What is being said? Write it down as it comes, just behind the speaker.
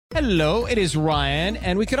Hello, it is Ryan,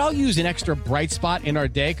 and we could all use an extra bright spot in our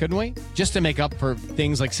day, couldn't we? Just to make up for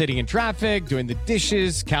things like sitting in traffic, doing the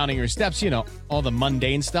dishes, counting your steps, all the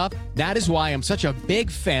mundane stuff. That is why I'm such a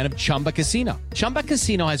big fan of Chumba Casino. Chumba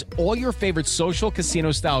Casino has all your favorite social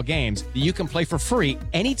casino-style games that you can play for free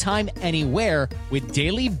anytime, anywhere with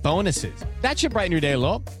daily bonuses. That should brighten your day a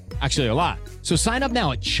little. Actually, a lot. So sign up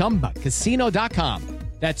now at ChumbaCasino.com.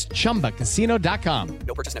 That's ChumbaCasino.com.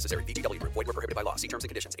 No purchase necessary. VGW Group. Void where prohibited by law. See terms and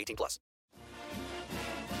conditions. 18+.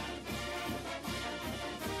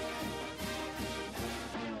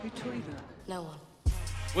 No one.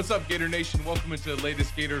 What's up, Gator Nation? Welcome into the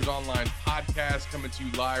latest Gators Online podcast, coming to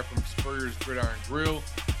you live from Spurrier's Gridiron Grill.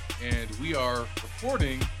 And we are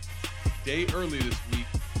recording a day early this week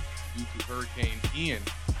due to Hurricane Ian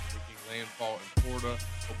making landfall in Florida.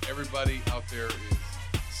 Hope everybody out there is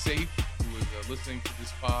safe who is listening to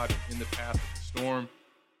this pod and in the path of the storm.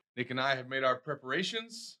 Nick and I have made our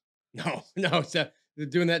preparations. No, so they're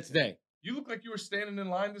doing that today. You look like you were standing in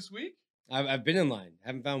line this week. I've been in line.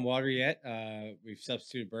 Haven't found water yet. We've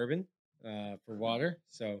substituted bourbon for water.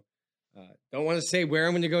 So don't want to say where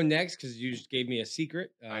I'm going to go next because you just gave me a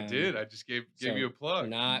secret. I did. I just gave you a plug.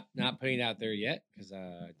 Not putting it out there yet because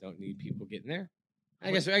I don't need people getting there.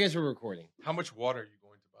 I guess we're recording. How much water are you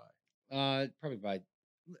going to buy? Probably by.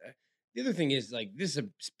 The other thing is, like, this is a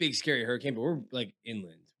big, scary hurricane, but we're, like,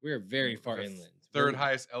 inland. We're very far inland. Third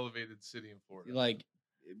highest elevated city in Florida. Like,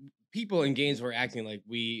 people in Gainesville are acting like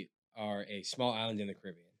we are a small island in the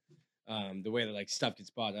Caribbean. The way that, like, stuff gets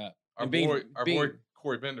bought up. Our boy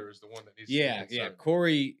Corey Bender is the one that needs to Yeah.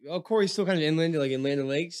 Corey's still kind of inland, like in Land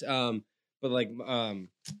Lakes. But, like,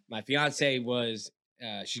 my fiance was,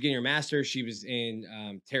 she's getting her master's. She was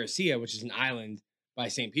in Terracea, which is an island by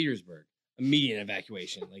St. Petersburg. Immediate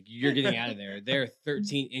evacuation. Like, you're getting out of there. They're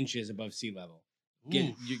 13 inches above sea level.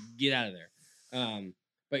 Get out of there.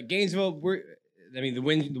 But Gainesville, the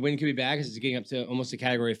wind could be bad because it's getting up to almost a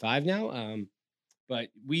category 5 now. But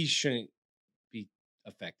we shouldn't be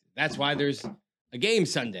affected. That's why there's a game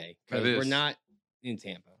Sunday, because we're not in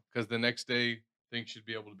Tampa. Because the next day things should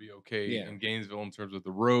be able to be okay in Gainesville in terms of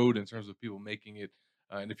the road, in terms of people making it.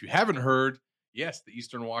 And if you haven't heard, yes, the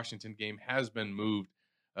Eastern Washington game has been moved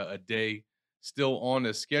a day. Still on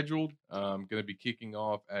as scheduled. Going to be kicking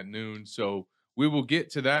off at noon. So we will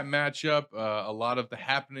get to that matchup, a lot of the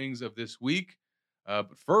happenings of this week.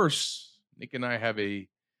 But first, Nick and I have a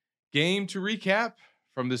game to recap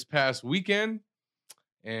from this past weekend.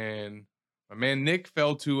 And my man Nick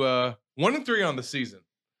fell to 1-3 on the season.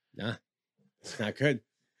 Nah, it's not good.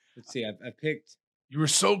 Let's see. I picked. You were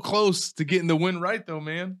so close to getting the win right, though,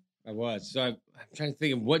 man. I was. So I'm trying to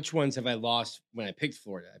think of which ones have I lost when I picked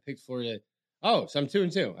Florida. I picked Florida. Oh, so I'm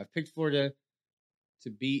 2-2. I've picked Florida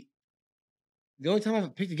to beat. The only time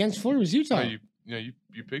I've picked against Florida was Utah. You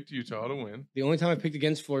picked Utah to win. The only time I picked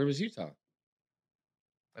against Florida was Utah.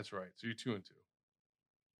 That's right. So you're 2-2.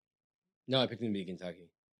 No, I picked them to beat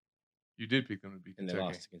Kentucky. You did pick them to beat Kentucky. And they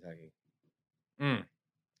lost to Kentucky.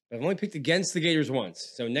 But I've only picked against the Gators once.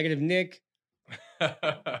 So negative Nick.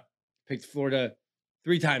 Picked Florida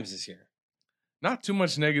 3 times this year. Not too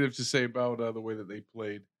much negative to say about the way that they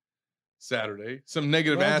played Saturday. Some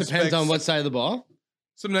negative aspects. Depends on what side of the ball.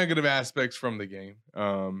 Some negative aspects from the game.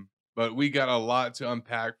 But we got a lot to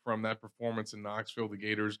unpack from that performance in Knoxville. The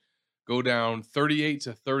Gators go down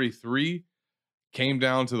 38-33. Came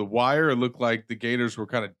down to the wire. It looked like the Gators were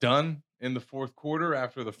kind of done in the fourth quarter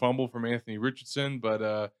after the fumble from Anthony Richardson.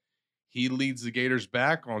 But he leads the Gators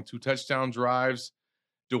back on 2 touchdown drives.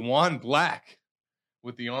 DeJuan Black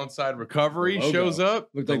with the onside recovery shows up.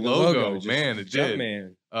 Looked like the logo. Man, it did.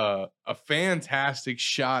 Man. A fantastic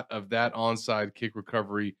shot of that onside kick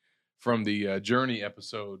recovery from the Journey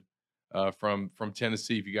episode from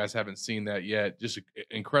Tennessee. If you guys haven't seen that yet, just an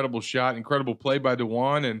incredible shot, incredible play by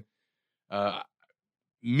DeJuan. And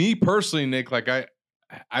me personally, Nick, like I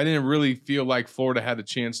didn't really feel like Florida had a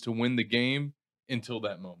chance to win the game until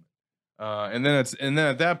that moment. And then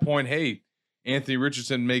at that point, hey, Anthony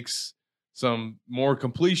Richardson makes some more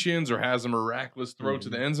completions or has a miraculous throw to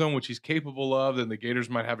the end zone, which he's capable of, then the Gators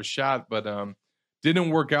might have a shot, but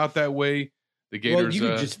didn't work out that way. The Gators. Well, you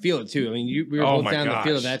could just feel it too. I mean, we were both down the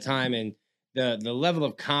field at that time, and the level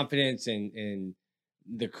of confidence and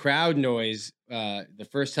the crowd noise. The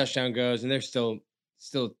first touchdown goes, and there's still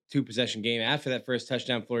 2-possession game after that first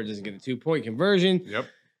touchdown. Florida doesn't get the 2-point conversion. Yep.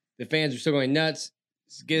 The fans are still going nuts.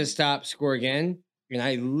 Get a stop, score again. And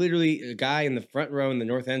I literally, a guy in the front row in the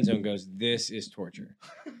north end zone goes, "This is torture."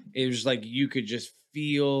 It was like you could just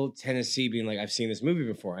feel Tennessee being like, "I've seen this movie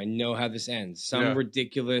before. I know how this ends. Some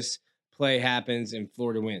ridiculous play happens and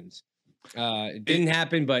Florida wins." It didn't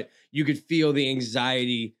happen, but you could feel the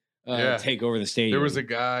anxiety take over the stadium. There was a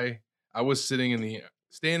guy. I was standing in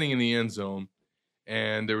the end zone,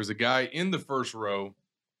 and there was a guy in the first row,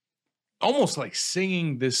 almost like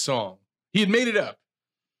singing this song. He had made it up.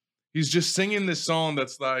 He's just singing this song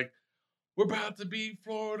that's like, "We're about to beat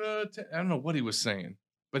Florida." I don't know what he was saying,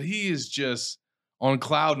 but he is just on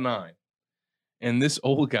cloud nine. And this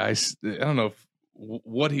old guy, I don't know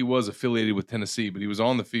what he was affiliated with Tennessee, but he was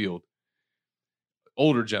on the field.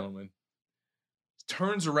 Older gentleman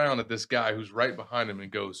turns around at this guy who's right behind him and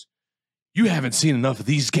goes, "You haven't seen enough of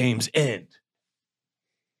these games end."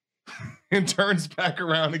 And turns back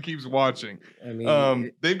around and keeps watching. I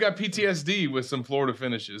mean, they've got PTSD with some Florida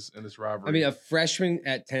finishes in this rivalry. I mean, a freshman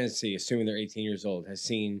at Tennessee, assuming they're 18 years old, has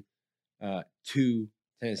seen 2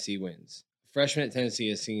 Tennessee wins. A freshman at Tennessee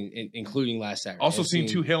has seen, including last Saturday, also seen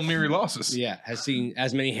 2 Hail Mary losses. Yeah, has seen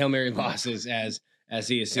as many Hail Mary losses as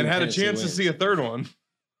he has seen, and had Tennessee a chance wins. to see a third one.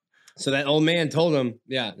 So that old man told him,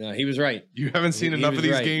 "Yeah, no, he was right. You haven't seen enough of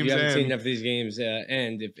these games. You haven't seen enough of these games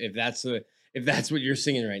end. If that's what you're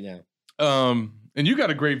singing right now." And you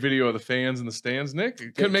got a great video of the fans in the stands, Nick.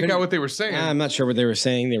 Couldn't make out what they were saying. I'm not sure what they were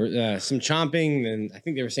saying. They were some chomping, and I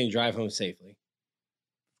think they were saying "drive home safely."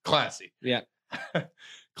 Classy. Yeah.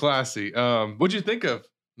 Classy. What'd you think of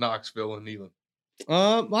Knoxville and Neyland?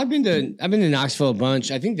 Well, I've been to Knoxville a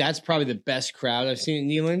bunch. I think that's probably the best crowd I've seen at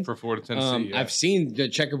Neyland For Florida, Tennessee. Yeah. I've seen the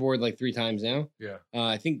checkerboard like 3 times now. Yeah.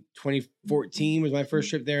 I think 2014 was my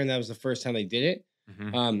first trip there, and that was the first time they did it.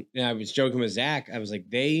 Mhm. And I was joking with Zach. I was like,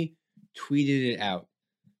 they tweeted it out,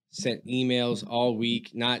 sent emails all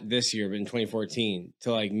week, not this year, but in 2014,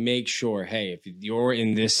 to like make sure, hey, if you're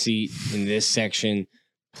in this seat, in this section,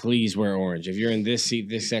 please wear orange. If you're in this seat,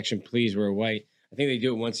 this section, please wear white. I think they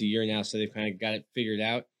do it once a year now, so they've kind of got it figured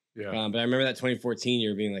out. Yeah. But I remember that 2014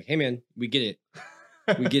 year being like, hey, man, we get it.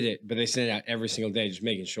 We get it. But they send it out every single day, just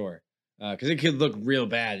making sure. Because it could look real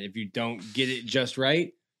bad if you don't get it just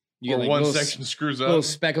right. You or get like one little, section screws up. little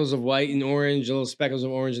speckles of white and orange, little speckles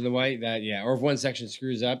of orange and the white. Or if one section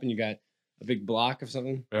screws up and you got a big block of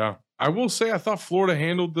something. Yeah. I will say I thought Florida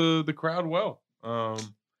handled the crowd well.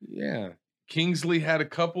 Yeah. Kingsley had a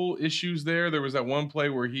couple issues there. There was that one play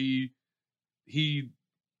where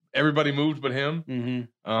everybody moved but him.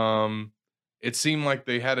 Mm-hmm. It seemed like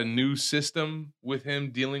they had a new system with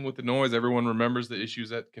him dealing with the noise. Everyone remembers the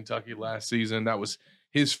issues at Kentucky last season. That was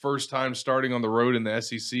his first time starting on the road in the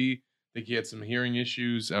SEC. I think he had some hearing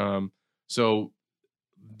issues. So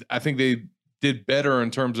I think they did better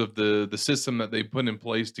in terms of the system that they put in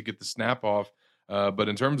place to get the snap off. But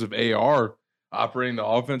in terms of AR operating the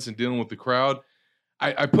offense and dealing with the crowd,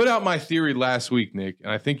 I put out my theory last week, Nick,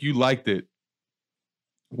 and I think you liked it,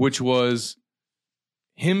 which was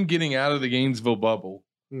him getting out of the Gainesville bubble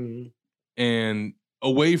and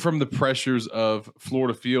away from the pressures of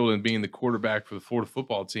Florida Field and being the quarterback for the Florida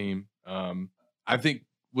football team. I think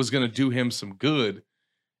was going to do him some good.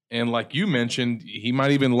 And like you mentioned, he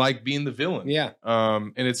might even like being the villain. Yeah.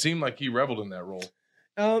 And it seemed like he reveled in that role.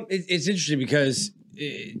 It's interesting because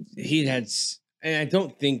he had, and I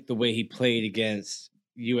don't think the way he played against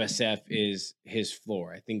USF is his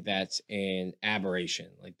floor. I think that's an aberration.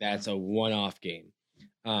 Like that's a one-off game.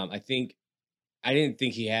 I didn't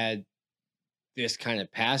think he had this kind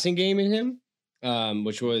of passing game in him,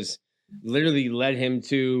 which was literally led him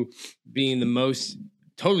to being the most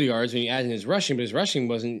total yards when you add in his rushing, but his rushing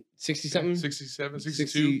wasn't 60 something, 67,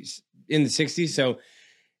 62 in the 60s. So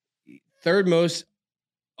third most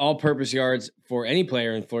all-purpose yards for any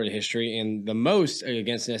player in Florida history, and the most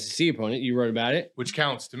against an SEC opponent. You wrote about it, which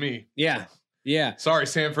counts to me. Yeah. Sorry,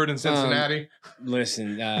 Sanford and Cincinnati.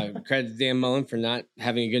 Listen, credit to Dan Mullen for not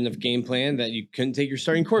having a good enough game plan that you couldn't take your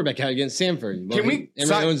starting quarterback out against Sanford. Well,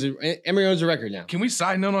 Emory owns a record now. Can we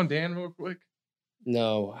side note on Dan real quick?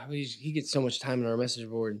 No, he gets so much time on our message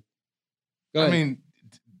board. I mean,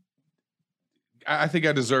 I think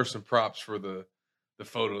I deserve some props for the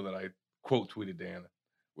photo that I quote tweeted Dan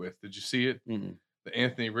with. Did you see it? Mm-hmm. The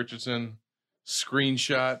Anthony Richardson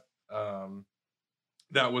screenshot.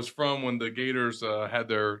 That was from when the Gators had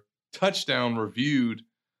their touchdown reviewed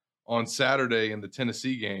on Saturday in the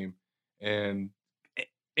Tennessee game, and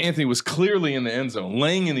Anthony was clearly in the end zone,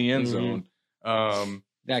 laying in the end zone. And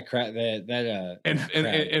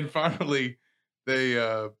finally they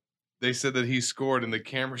said that he scored, and the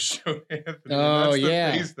camera showed Anthony. Oh, and that's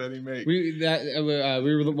yeah, the face that he made.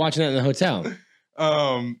 We were watching that in the hotel.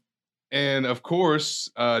 And of course,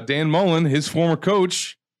 Dan Mullen, his former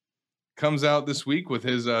coach, comes out this week with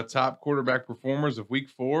his top quarterback performers of week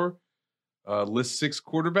 4. Lists 6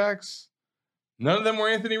 quarterbacks. None of them were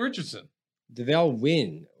Anthony Richardson. Do they all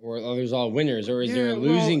win, or are those all winners, or is there a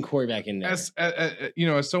losing quarterback in there? As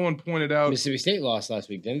someone pointed out, Mississippi State lost last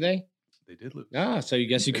week, didn't they? they did lose. So you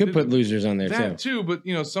guess you could put losers on there that too. But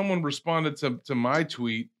someone responded to my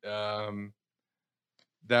tweet that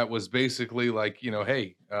was basically like,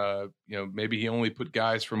 hey, maybe he only put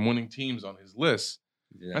guys from winning teams on his list.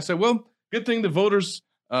 Yeah. I said, well, good thing the voters,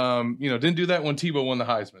 didn't do that when Tebow won the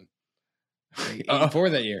Heisman. 4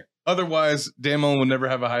 that year. Otherwise, Dan Mullen would never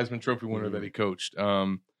have a Heisman Trophy winner that he coached.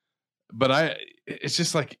 But it's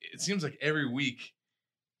just like, it seems like every week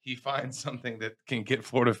he finds something that can get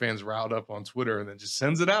Florida fans riled up on Twitter and then just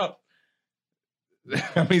sends it out.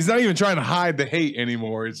 I mean, he's not even trying to hide the hate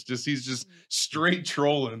anymore. He's just straight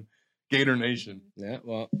trolling Gator Nation. Yeah,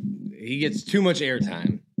 well, he gets too much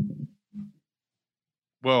airtime.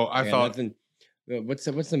 Well, I thought. Nothing, what's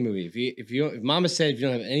the movie? If Mama said if you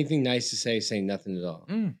don't have anything nice to say nothing at all.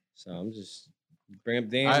 So I'm just bring up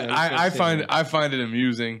Dan. I find it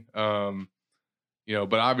amusing.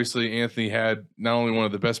 But obviously Anthony had not only one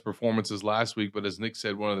of the best performances last week, but as Nick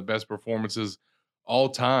said, one of the best performances all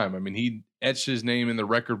time. I mean, he etched his name in the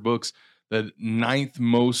record books, the 9th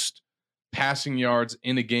most passing yards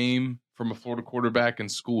in a game from a Florida quarterback in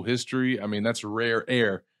school history. I mean, that's rare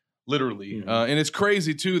air, literally. Mm-hmm. And it's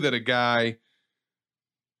crazy too that a guy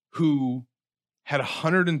who had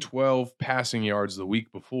 112 passing yards the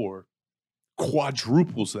week before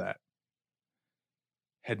quadruples that.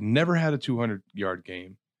 Had never had a 200-yard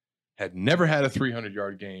game, had never had a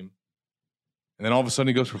 300-yard game, and then all of a sudden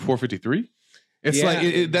he goes for 453. It's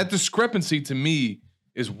like that discrepancy to me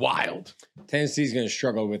is wild. Tennessee's going to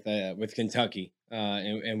struggle with Kentucky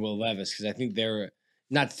and Will Levis because I think they're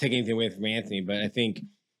not to take anything away from Anthony, but I think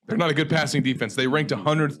they're not a good passing defense. They ranked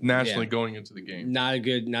 100th nationally going into the game. Not a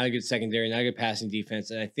good secondary, not a good passing defense,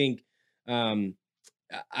 and I think.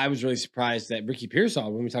 I was really surprised that Ricky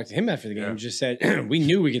Pearsall, when we talked to him after the game, just said we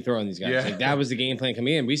knew we could throw on these guys. Yeah. Like that was the game plan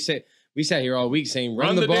coming in. We sat here all week saying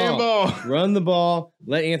run the damn ball, run the ball,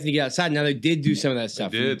 let Anthony get outside. Now they did do some of that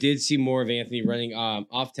stuff. We did see more of Anthony running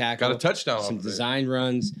off tackle, got a touchdown, some design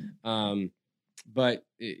runs, but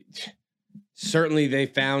certainly they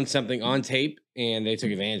found something on tape and they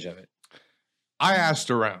took advantage of it. I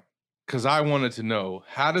asked around because I wanted to know,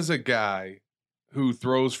 how does a guy who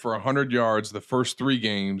throws for 100 yards the first 3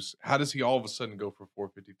 games, how does he all of a sudden go for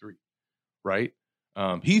 453, right?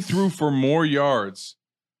 He threw for more yards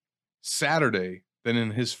Saturday than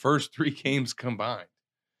in his first 3 games combined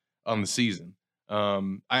on the season.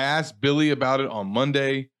 I asked Billy about it on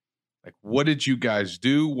Monday. Like, what did you guys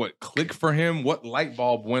do? What clicked for him? What light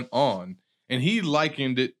bulb went on? And he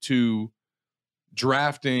likened it to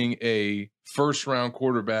drafting a first-round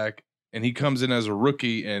quarterback, and he comes in as a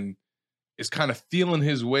rookie and is kind of feeling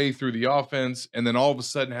his way through the offense, and then all of a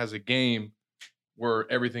sudden has a game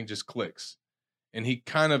where everything just clicks. And he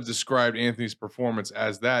kind of described Anthony's performance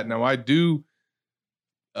as that. Now, I do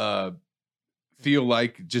feel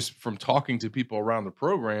like, just from talking to people around the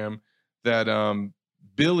program, that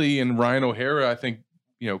Billy and Ryan O'Hara, I think,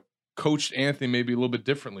 coached Anthony maybe a little bit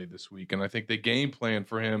differently this week. And I think they game planned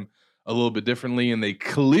for him a little bit differently, and they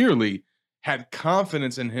clearly had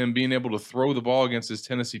confidence in him being able to throw the ball against his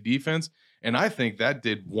Tennessee defense. And I think that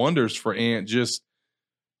did wonders for Ant, just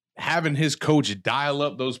having his coach dial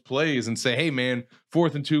up those plays and say, hey man,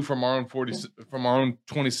 4th and 2 from our own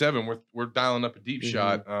 27, we're dialing up a deep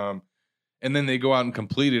shot. And then they go out and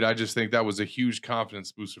complete it. I just think that was a huge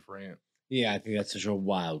confidence booster for Ant. Yeah, I think that's such a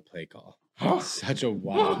wild play call. Such a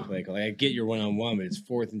wild play call. Like, I get your 1-on-1, but it's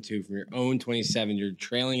 4th and 2 from your own 27. You're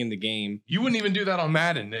trailing in the game. You wouldn't even do that on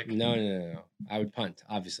Madden, Nick. No. I would punt,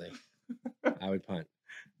 obviously. I would punt.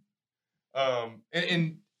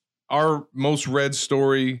 And our most read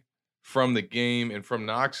story from the game and from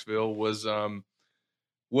Knoxville was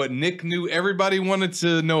what Nick knew everybody wanted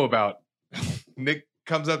to know about. Nick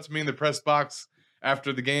comes up to me in the press box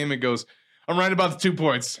after the game and goes, I'm right about the 2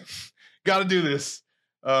 points. Got to do this.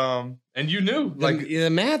 And you knew, like, the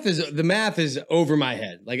math is over my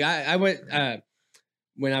head. Like I went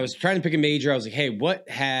when I was trying to pick a major, I was like, hey, what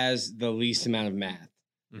has the least amount of math?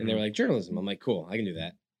 And they were like, journalism. I'm like, cool, I can do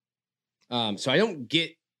that. So I don't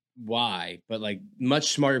get why, but like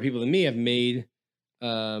much smarter people than me have made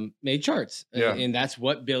charts. And that's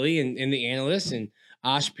what Billy and the analysts and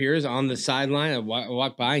Osh Piers on the sideline. I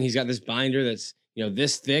walk by and he's got this binder that's,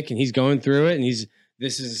 this thick, and he's going through it, and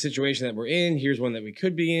this is a situation that we're in. Here's one that we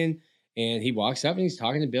could be in. And he walks up and he's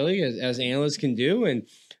talking to Billy as analysts can do. And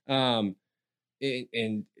I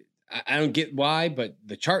don't get why, but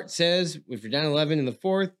the chart says if you're down 11 in the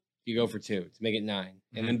 4th, you go for 2 to make it 9.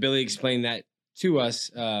 And then Billy explained that to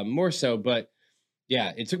us more so. But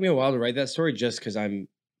yeah, it took me a while to write that story just because I'm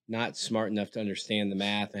not smart enough to understand the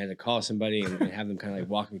math. I had to call somebody and have them kind of like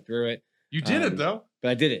walk me through it. You did it though.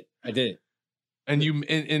 But I did it. And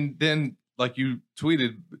then like you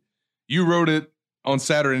tweeted, you wrote it on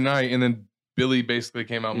Saturday night, and then Billy basically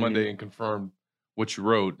came out Monday and confirmed what you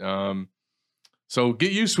wrote. So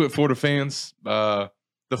get used to it, Florida fans. The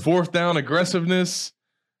fourth down aggressiveness,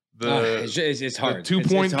 it's hard. The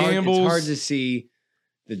 2-point gambles. It's hard to see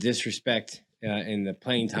the disrespect in the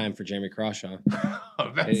playing time for Jeremy Crawshaw.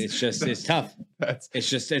 It's tough.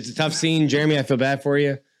 It's a tough scene. Jeremy, I feel bad for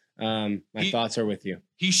you. My thoughts are with you.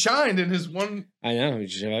 He shined in his one. I know. He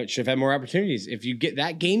should have had more opportunities. If you get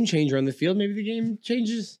that game changer on the field, maybe the game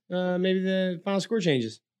changes. Maybe the final score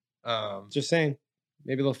changes. Just saying.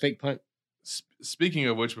 Maybe a little fake punt. Speaking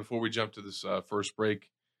of which, before we jump to this first break,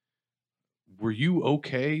 were you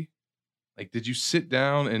okay? Like, did you sit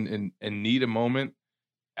down and need a moment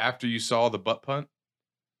after you saw the butt punt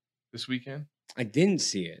this weekend? I didn't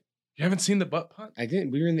see it. You haven't seen the butt punt? I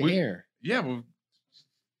didn't. We were in the air. Yeah. Well,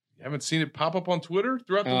 you haven't seen it pop up on Twitter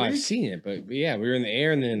throughout the week? I've seen it, but yeah, we were in the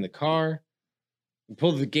air and then in the car. We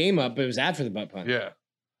pulled the game up, but it was after the butt punt. Yeah.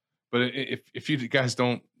 But if you guys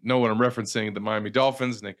don't know what I'm referencing, the Miami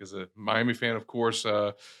Dolphins, Nick is a Miami fan, of course.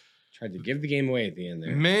 Tried to give the game away at the end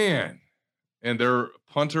there. Man. And their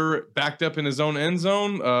punter backed up in his own end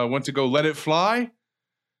zone, went to go let it fly,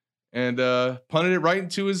 and punted it right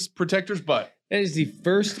into his protector's butt. That is the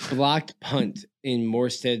first blocked punt in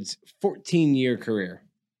Morstead's 14-year career.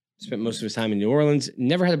 Spent most of his time in New Orleans,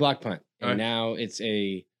 never had a blocked punt. And now it's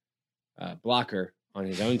a blocker on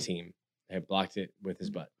his own team that blocked it with his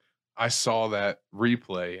butt. I saw that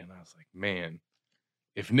replay, and I was like, man,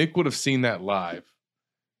 if Nick would have seen that live.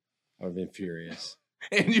 I would have been furious.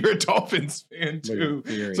 And you're a Dolphins fan, too.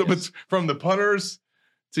 So it's from the punters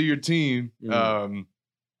to your team.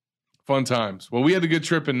 Fun times. Well, we had a good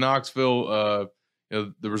trip in Knoxville.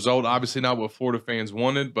 The result, obviously not what Florida fans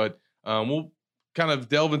wanted, but we'll kind of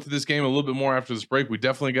delve into this game a little bit more after this break. We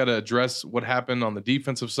definitely got to address what happened on the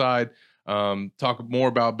defensive side, talk more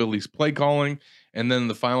about Billy's play calling, and then in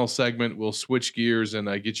the final segment, we'll switch gears and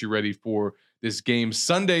get you ready for this game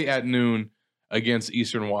Sunday at noon against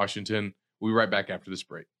Eastern Washington. We'll be right back after this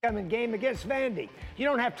break. Coming game against Vandy. You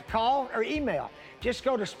don't have to call or email. Just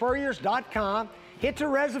go to spurriers.com, hit the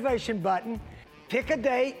reservation button, pick a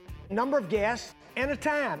date, number of guests, and a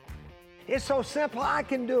time. It's so simple, I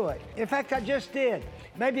can do it. In fact, I just did.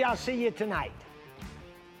 Maybe I'll see you tonight.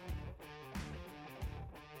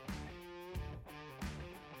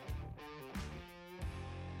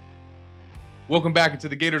 Welcome back into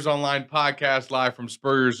the Gators Online podcast, live from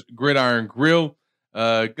Spurrier's Gridiron Grill.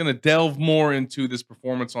 Going to delve more into this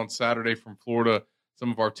performance on Saturday from Florida. Some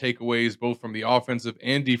of our takeaways, both from the offensive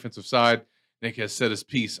and defensive side. Nick has said his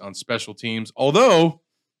piece on special teams. Although,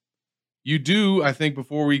 you do, I think,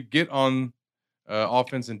 before we get on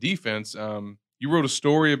offense and defense, you wrote a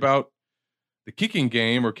story about the kicking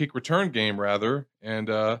game, or kick return game, rather, and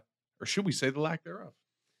or should we say the lack thereof?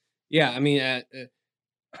 Yeah, I mean,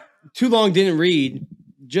 too long didn't read.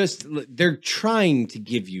 Just they're trying to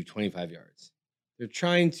give you 25 yards. They're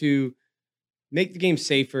trying to make the game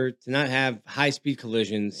safer, to not have high-speed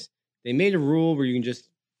collisions. They made a rule where you can just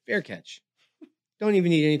fair catch. Don't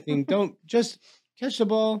even need anything. Don't just catch the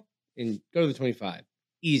ball and go to the 25.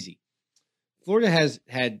 Easy. Florida has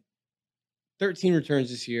had 13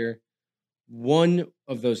 returns this year. One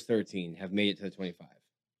of those 13 have made it to the 25.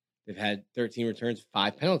 They've had 13 returns,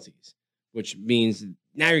 5 penalties, which means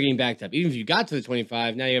now you're getting backed up. Even if you got to the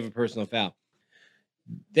 25, now you have a personal foul.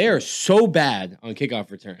 They are so bad on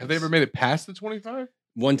kickoff returns. Have they ever made it past the 25?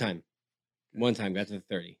 One time. Got to the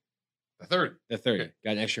 30. The 30? The 30. Okay.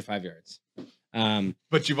 Got an extra 5 yards.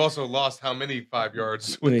 But you've also lost how many 5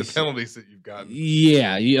 yards with the penalties that you've gotten?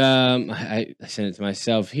 Yeah. I sent it to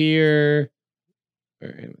myself here.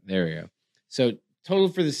 There we go. So total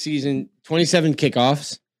for the season, 27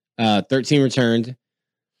 kickoffs, 13 returned,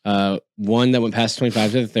 one that went past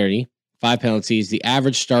 25 to the 30, 5 penalties. The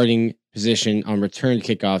average starting position on returned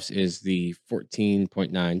kickoffs is the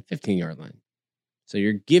 14.9, 15-yard line. So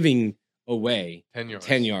you're giving away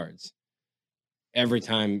 10 yards every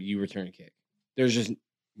time you return a kick. There's just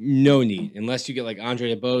no need, unless you get like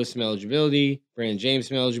Andre DeBose some eligibility, Brandon James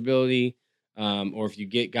some eligibility, or if you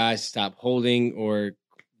get guys to stop holding or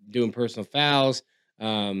doing personal fouls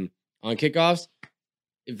on kickoffs.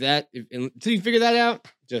 Until you figure that out,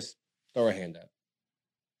 just throw a hand up.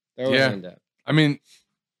 Throw a hand up. I mean,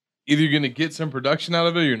 either you're going to get some production out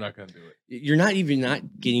of it, or you're not going to do it.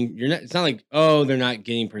 It's not like, oh, they're not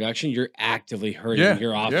getting production. You're actively hurting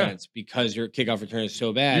your offense because your kickoff return is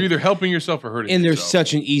so bad. You're either helping yourself or hurting yourself. And there's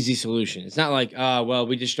such an easy solution. It's not like, well,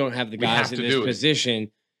 we just don't have the guys in this position.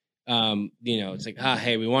 It's like,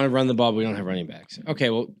 hey, we want to run the ball, but we don't have running backs. Okay,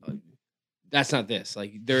 well, that's not this.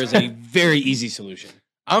 Like, there is a very easy solution.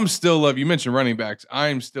 I'm still love. You mentioned running backs.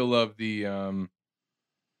 I'm still love the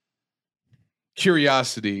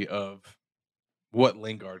curiosity of what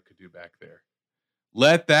Lingard could do back there.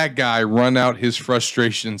 Let that guy run out his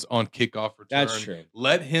frustrations on kickoff return. That's true.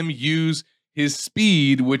 Let him use his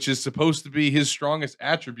speed, which is supposed to be his strongest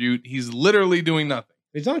attribute. He's literally doing nothing.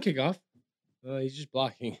 He's on kickoff. He's just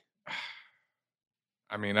blocking.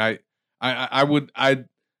 I mean, I'd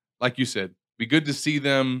like you said, be good to see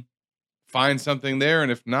them find something there,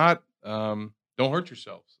 and if not, don't hurt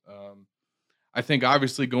yourselves. I think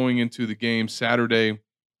obviously going into the game Saturday,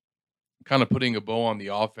 kind of putting a bow on the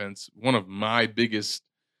offense, one of my biggest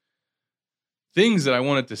things that I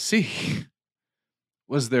wanted to see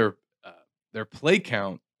was their play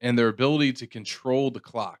count and their ability to control the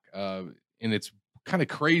clock. And it's kind of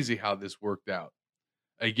crazy how this worked out.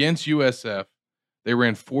 Against USF, they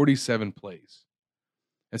ran 47 plays.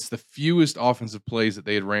 It's the fewest offensive plays that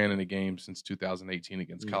they had ran in a game since 2018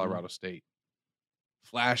 against Colorado State.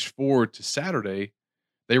 Flash forward to Saturday,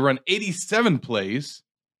 they run 87 plays.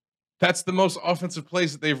 That's the most offensive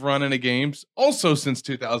plays that they've run in a game, also since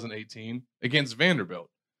 2018 against Vanderbilt.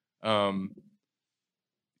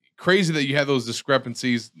 Crazy that you had those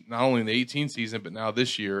discrepancies not only in the 18 season, but now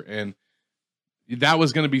this year. And that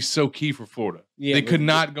was going to be so key for Florida. Yeah, they could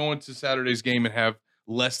not go into Saturday's game and have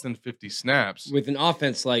less than 50 snaps. With an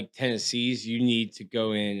offense like Tennessee's, you need to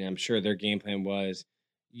go in, and I'm sure their game plan was,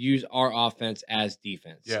 use our offense as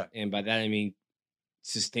defense. Yeah. And by that, I mean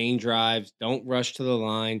sustain drives, don't rush to the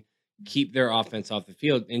line, keep their offense off the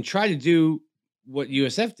field, and try to do what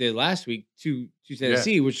USF did last week to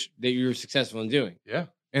Tennessee, which you were successful in doing. Yeah.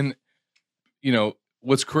 And,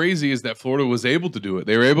 what's crazy is that Florida was able to do it.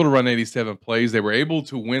 They were able to run 87 plays. They were able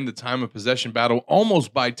to win the time of possession battle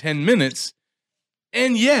almost by 10 minutes.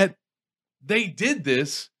 And yet they did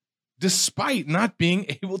this despite not being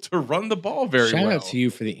able to run the ball very well. Shout out to you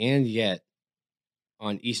for the and yet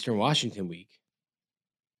on Eastern Washington week.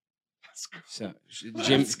 So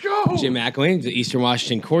Let's go. Jim McElwain, the Eastern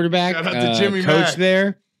Washington quarterback, shout out to Jimmy coach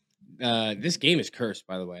Mack. there. This game is cursed,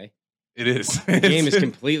 by the way. It is. The game is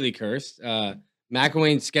completely cursed.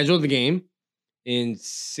 McElwain scheduled the game in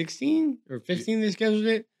 16 or 15. They scheduled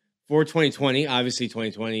it for 2020. Obviously,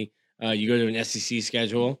 2020. You go to an SEC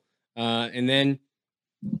schedule, and then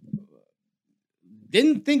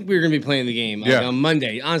didn't think we were going to be playing the game on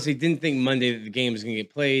Monday. Honestly, didn't think Monday that the game was going to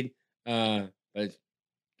get played, but it's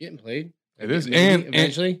getting played. It is, and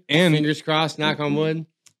eventually, and fingers crossed. Knock on wood.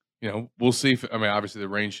 We'll see. Obviously, the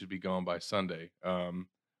rain should be gone by Sunday.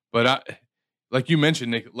 But like you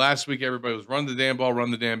mentioned, Nick, last week everybody was run the damn ball,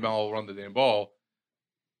 run the damn ball, run the damn ball.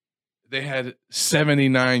 They had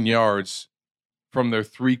 79 yards from their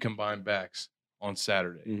 3 combined backs on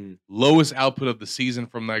Saturday. Mm-hmm. Lowest output of the season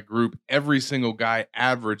from that group. Every single guy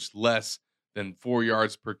averaged less than 4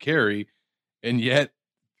 yards per carry, and yet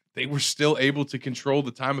they were still able to control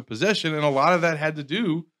the time of possession, and a lot of that had to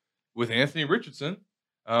do with Anthony Richardson.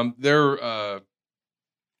 Their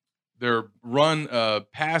run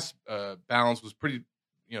pass balance was pretty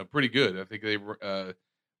good. I think they were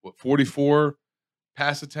 44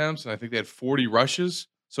 pass attempts, and I think they had 40 rushes,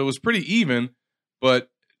 so it was pretty even.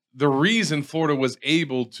 But the reason Florida was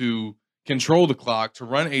able to control the clock, to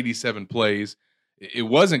run 87 plays, it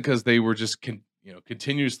wasn't because they were just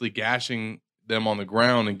continuously gashing them on the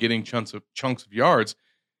ground and getting chunks of yards.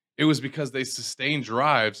 It was because they sustained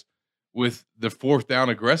drives with the 4th down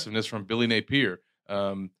aggressiveness from Billy Napier.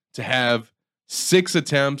 To have 6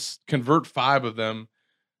 attempts, convert 5 of them.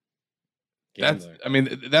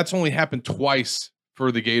 That's only happened twice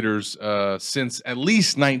for the Gators since at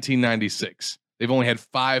least 1996. They've only had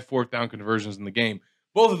 5 4th down conversions in the game.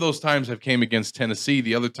 Both of those times have came against Tennessee.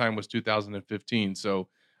 The other time was 2015. So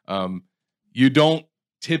you don't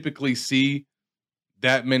typically see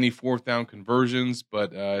that many 4th down conversions,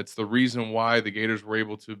 but it's the reason why the Gators were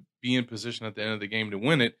able to be in position at the end of the game to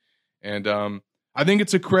win it. And I think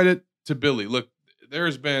it's a credit to Billy. Look,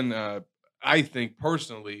 there's been, I think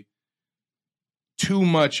personally, too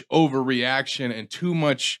much overreaction and too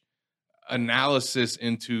much analysis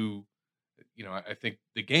into, I think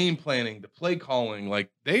the game planning, the play calling,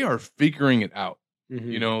 like they are figuring it out.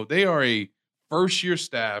 Mm-hmm. They are a first-year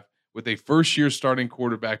staff with a first-year starting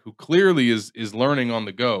quarterback who clearly is learning on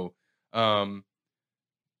the go.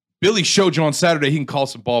 Billy showed you on Saturday he can call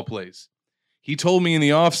some ball plays. He told me in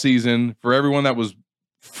the offseason, for everyone that was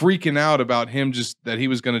freaking out about him that he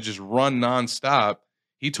was going to just run nonstop,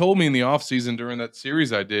 he told me in the offseason during that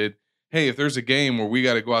series I did, hey, if there's a game where we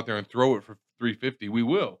got to go out there and throw it for 350, we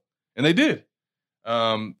will. And they did.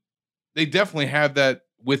 they definitely have that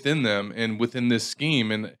within them and within this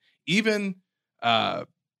scheme. And even the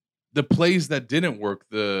plays that didn't work,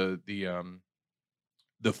 the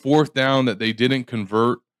fourth down that they didn't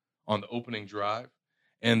convert on the opening drive,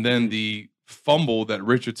 and then the fumble that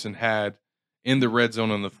Richardson had in the red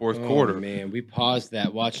zone in the fourth quarter. Man, we paused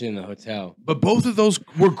that watching in the hotel. But both of those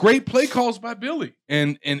were great play calls by Billy,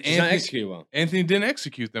 and Anthony not executed well. Anthony didn't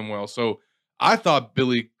execute them well. So I thought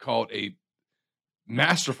Billy called a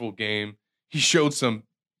masterful game. He showed some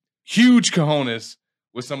huge cojones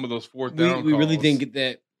with some of those fourth down. We really didn't get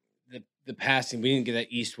that the passing. We didn't get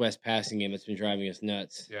that east-west passing game that's been driving us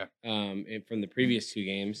nuts. Yeah. From the previous two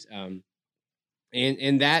games.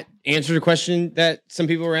 And that answered a question that some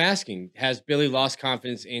people were asking. Has Billy lost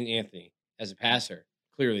confidence in Anthony as a passer?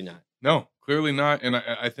 Clearly not. No, clearly not. And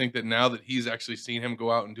I think that now that he's actually seen him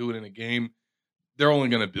go out and do it in a game, they're only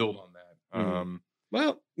going to build on that.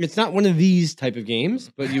 Well, it's not one of these type of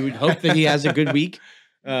games, but you would hope that he has a good week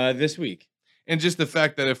this week. And just the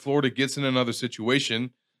fact that if Florida gets in another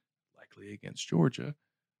situation, likely against Georgia,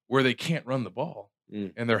 where they can't run the ball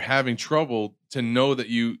and they're having trouble, to know that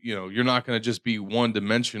you're not going to just be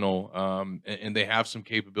one-dimensional, and they have some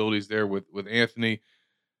capabilities there with Anthony.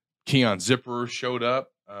 Keon Zipper showed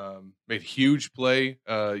up, made a huge play.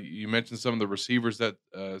 You mentioned some of the receivers that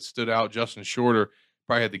stood out. Justin Shorter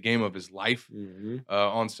probably had the game of his life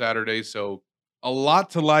on Saturday. So a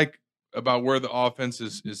lot to like about where the offense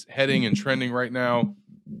is heading and trending right now.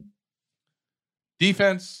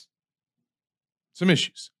 Defense, some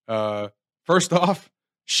issues. First off,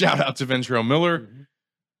 shout out to Ventrell Miller.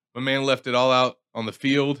 My man left it all out on the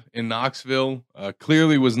field in Knoxville.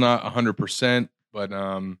 Clearly was not 100%, but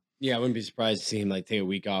yeah, I wouldn't be surprised to see him take a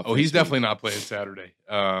week off. Oh, he's definitely not playing Saturday.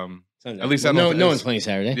 At least I don't know. No one's playing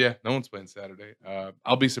Saturday. Yeah, no one's playing Saturday.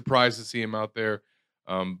 I'll be surprised to see him out there.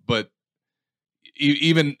 But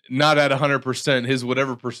even not at 100%, his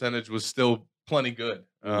whatever percentage was still plenty good.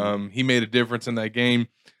 He made a difference in that game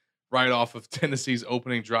right off of Tennessee's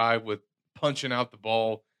opening drive with punching out the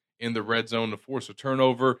ball in the red zone to force a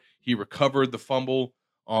turnover. He recovered the fumble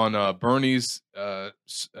on Bernie's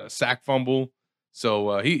sack fumble.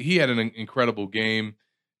 So he had an incredible game.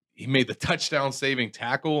 He made the touchdown-saving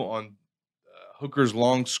tackle on Hooker's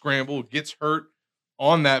long scramble, gets hurt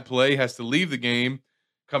on that play, has to leave the game,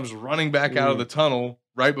 comes running back out of the tunnel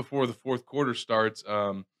right before the fourth quarter starts.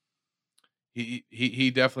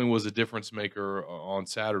 He definitely was a difference maker on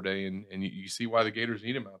Saturday, and you see why the Gators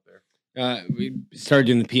need him out there. We started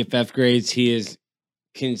doing the PFF grades. He is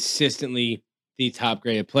consistently the top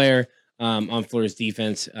graded player on Florida's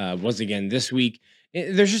defense. Was again this week.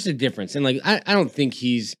 There's just a difference, and I don't think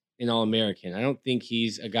he's an All-American. I don't think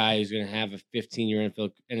he's a guy who's going to have a 15-year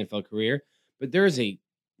NFL career. But there is a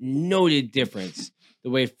noted difference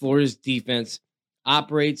the way Florida's defense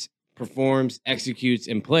operates, performs, executes,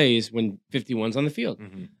 and plays when 51's on the field.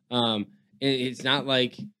 And it's not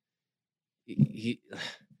like you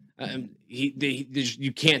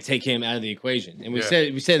can't take him out of the equation. And we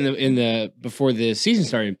said in the before the season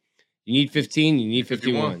started, you need 15, you need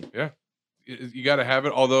 51. Yeah, you got to have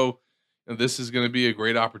it. Although this is going to be a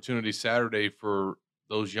great opportunity Saturday for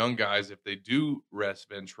those young guys, if they do rest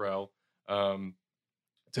Ventrell,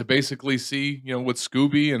 to basically see with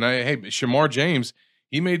Scooby and Shamar James.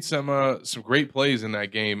 He made some great plays in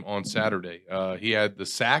that game on Saturday. He had the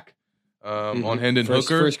sack on Hendon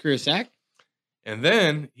Hooker, first career sack, and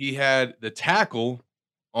then he had the tackle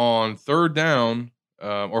on third down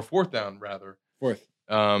or fourth down rather.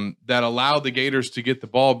 That allowed the Gators to get the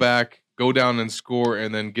ball back, go down and score,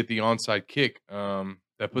 and then get the onside kick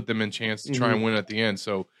that put them in chance to try and win at the end.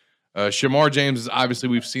 So Shamar James is obviously,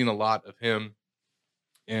 we've seen a lot of him,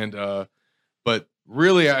 and but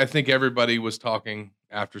really I think everybody was talking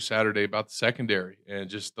after Saturday about the secondary and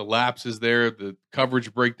just the lapses there, the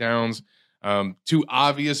coverage breakdowns, two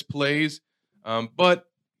obvious plays, but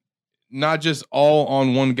not just all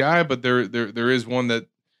on one guy, but there is one that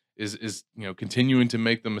is continuing to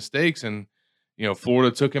make the mistakes. And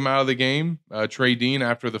Florida took him out of the game. Trey Dean,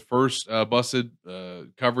 after the first busted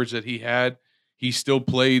coverage that he had, he still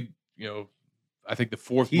played I think the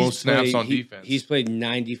fourth most snaps on defense. He's played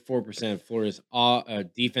 94% of Florida's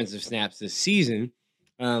defensive snaps this season,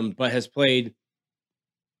 but has played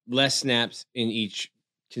less snaps in each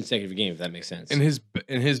consecutive game, if that makes sense. And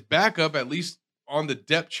his backup, at least on the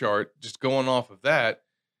depth chart, just going off of that,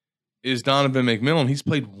 is Donovan McMillan. He's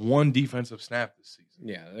played one defensive snap this season.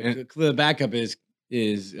 Yeah, the backup is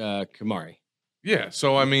Kamari. Yeah,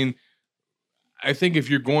 so I mean, I think if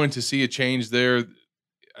you're going to see a change there,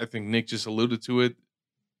 I think Nick just alluded to it,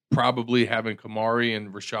 probably having Kamari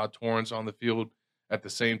and Rashad Torrance on the field at the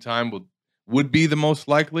same time would be the most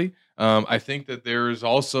likely. I think that there is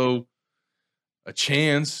also a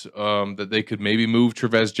chance that they could maybe move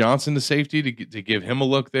Trevez Johnson to safety to give him a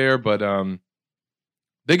look there, but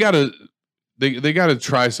they gotta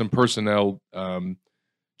try some personnel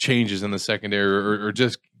changes in the secondary, or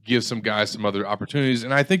just give some guys some other opportunities,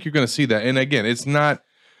 and I think you're going to see that. And again, it's not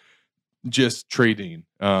just Trey Dean.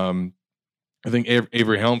 I think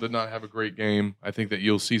Avery Helm did not have a great game. I think that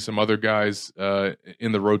you'll see some other guys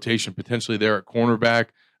in the rotation potentially there at cornerback.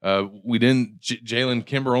 We didn't. Jalen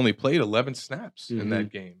Kimber only played 11 snaps in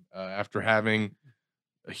that game after having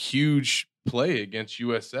a huge play against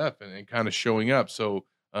USF and kind of showing up. So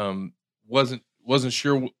wasn't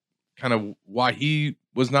sure kind of why he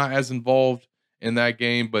was not as involved in that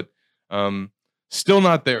game, but still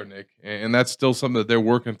not there, Nick. And that's still something that they're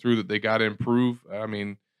working through, that they got to improve. I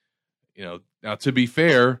mean, now to be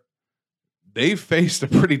fair, they've faced a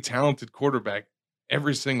pretty talented quarterback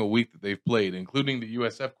every single week that they've played, including the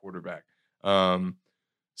USF quarterback.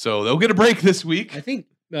 So they'll get a break this week. I think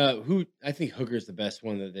Hooker's the best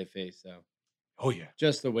one that they faced, though. Oh yeah,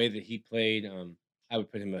 just the way that he played. I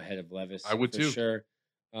would put him ahead of Levis. I would for too, sure.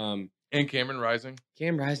 And Cameron Rising.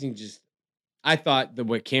 I thought that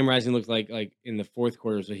what Cam Rising looked like in the fourth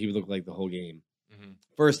quarter is what he would look like the whole game.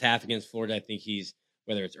 First half against Florida, I think he's,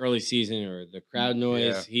 whether it's early season or the crowd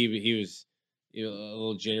noise, he was a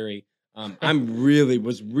little jittery. I'm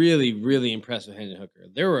was really impressed with Hendon Hooker.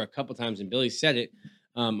 There were a couple times, and Billy said it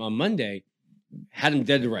on Monday, had him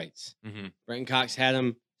dead to rights. Brenton Cox had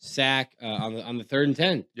him sack on the 3rd and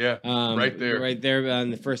 10. Yeah, right there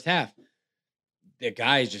in the first half. The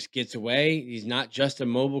guy just gets away. He's not just a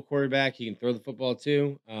mobile quarterback. He can throw the football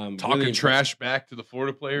too. Talking really trash back to the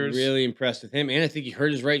Florida players. Really impressed with him. And I think he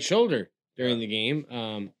hurt his right shoulder during the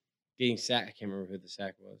game. Getting sacked. I can't remember who the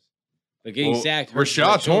sack was. But getting sacked.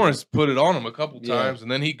 Rashad Torrance put it on him a couple times,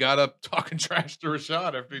 and then he got up talking trash to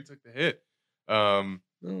Rashad after he took the hit. Well,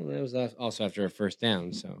 that was also after a first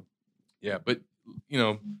down. So, yeah, but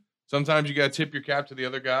sometimes you got to tip your cap to the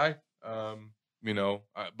other guy.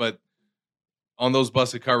 But on those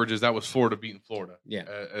busted coverages, that was Florida beating Florida. Yeah,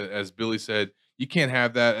 as Billy said, you can't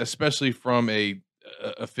have that, especially from a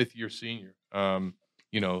 5th-year senior.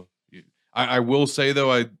 I will say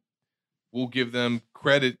though, I will give them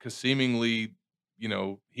credit because seemingly,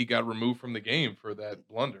 he got removed from the game for that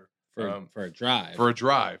blunder for a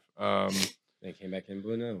drive. They came back and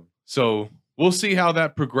blew no. So we'll see how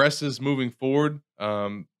that progresses moving forward.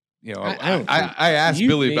 I asked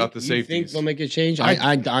Billy about the safeties. You think they'll make a change?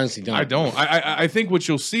 I honestly don't. I don't. I think what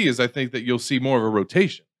you'll see is, I think that you'll see more of a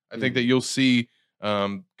rotation. I think that you'll see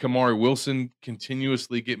Kamari Wilson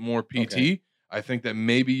continuously get more PT. Okay. I think that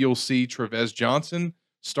maybe you'll see Trevez Johnson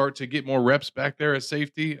start to get more reps back there at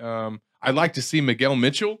safety. I'd like to see Miguel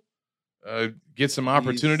Mitchell get some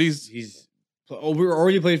opportunities. We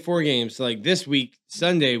already played 4 games. So this week,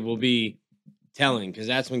 Sunday will be telling, because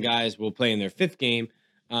that's when guys will play in their 5th game.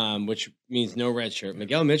 Which means no red shirt.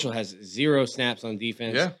 Miguel Mitchell has 0 snaps on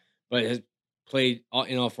defense, but has played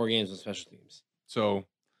in all 4 games on special teams. So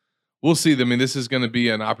we'll see. I mean, this is going to be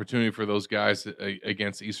an opportunity for those guys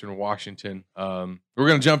against Eastern Washington. We're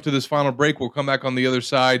going to jump to this final break. We'll come back on the other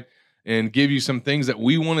side and give you some things that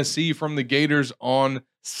we want to see from the Gators on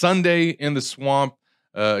Sunday in the Swamp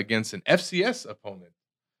against an FCS opponent.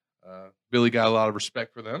 Billy got a lot of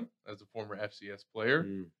respect for them as a former FCS player,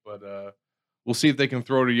 but we'll see if they can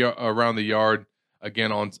throw it around the yard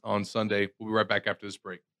again on Sunday. We'll be right back after this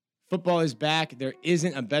break. Football is back. There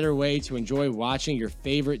isn't a better way to enjoy watching your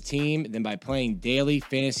favorite team than by playing daily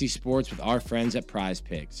fantasy sports with our friends at Prize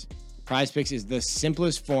Picks. Prize Picks is the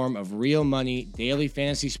simplest form of real money daily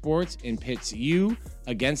fantasy sports and pits you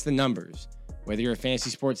against the numbers. Whether you're a fantasy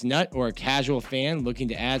sports nut or a casual fan looking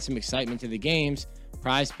to add some excitement to the games,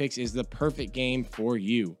 Prize Picks is the perfect game for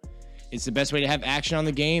you. It's the best way to have action on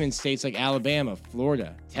the game in states like Alabama,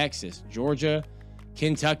 Florida, Texas, Georgia,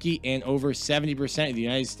 Kentucky, and over 70% of the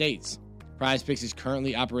United States. Prize Picks is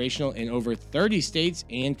currently operational in over 30 states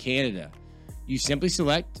and Canada. You simply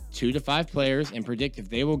select 2 to 5 players and predict if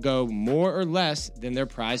they will go more or less than their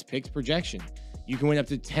Prize Picks projection. You can win up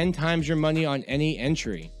to 10 times your money on any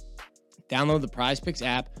entry. Download the Prize Picks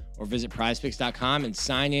app or visit prizepicks.com and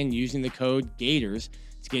sign in using the code GATORS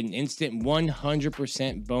to get an instant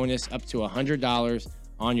 100% bonus up to $100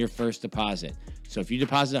 on your first deposit. So if you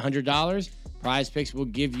deposit $100, Prize Picks will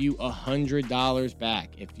give you $100 back.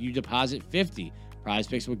 If you deposit $50, Prize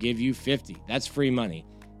Picks will give you $50. That's free money.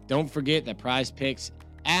 Don't forget that Prize Picks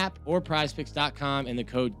app or prizepicks.com and the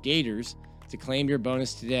code GATORS to claim your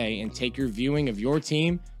bonus today and take your viewing of your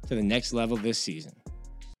team to the next level this season.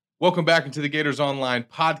 Welcome back into the Gators Online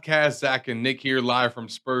podcast. Zach and Nick here live from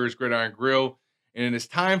Spurs Gridiron Grill. And it is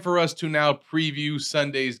time for us to now preview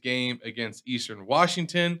Sunday's game against Eastern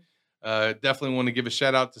Washington. Definitely want to give a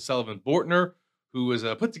shout out to Sullivan Bortner, who has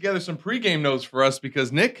put together some pregame notes for us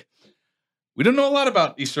because, Nick, we don't know a lot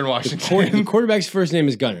about Eastern Washington. The quarterback's first name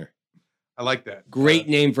is Gunner. I like that. Great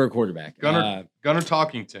name for a quarterback. Gunner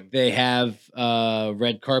Talkington. They have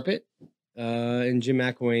red carpet, and Jim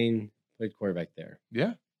McElwain played quarterback there.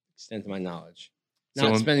 Yeah. Extent of my knowledge.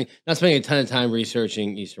 Not spending a ton of time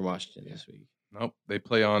researching Eastern Washington this week. Nope. They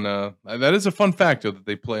play on that is a fun fact though, that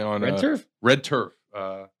they play on red turf.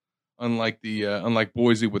 Unlike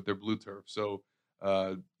Boise with their blue turf. So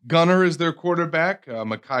Gunner is their quarterback.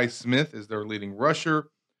 Mekhi Smith is their leading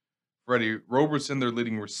rusher. Freddie Robertson, their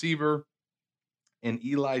leading receiver. And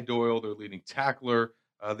Eli Doyle, their leading tackler.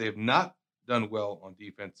 They have not done well on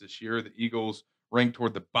defense this year. The Eagles ranked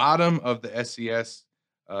toward the bottom of the FCS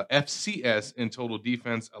in total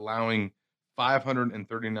defense, allowing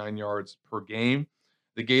 539 yards per game.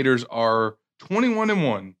 The Gators are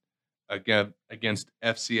 21-1 against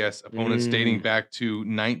FCS opponents dating back to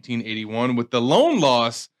 1981, with the lone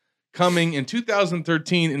loss coming in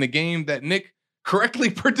 2013 in a game that Nick correctly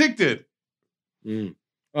predicted. Well,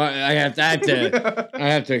 I have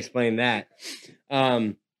to explain that.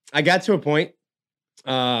 I got to a point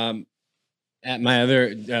at my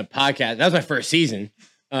other podcast. That was my first season.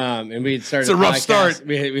 And we had started. It's a rough start.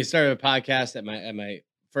 We started a podcast at my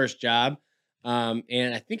first job,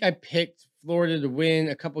 and I think I picked Florida to win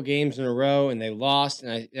a couple games in a row, and they lost,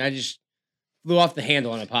 and I just flew off the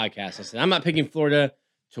handle on a podcast. I said I'm not picking Florida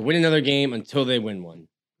to win another game until they win one,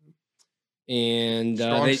 and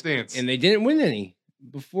they didn't win any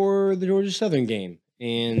before the Georgia Southern game,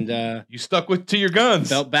 and you stuck to your guns.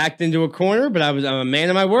 Felt backed into a corner, but I'm a man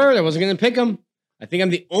of my word. I wasn't going to pick them. I think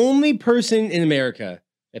I'm the only person in America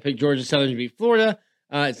I picked Georgia Southern to beat Florida.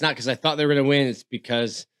 It's not because I thought they were going to win. It's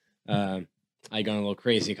because I gone a little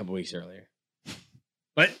crazy a couple weeks earlier.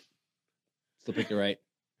 But still picked it right.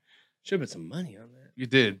 Should have put some money on that. You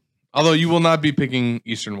did. Although you will not be picking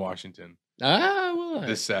Eastern Washington will I?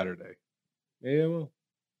 this Saturday. Maybe I will.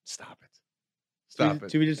 Stop it. Stop it.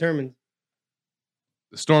 To be determined.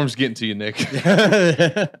 The storm's getting to you, Nick. This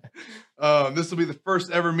will be the first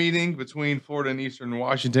ever meeting between Florida and Eastern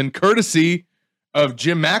Washington, courtesy of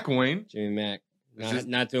Jim McElwain. Jimmy Mack.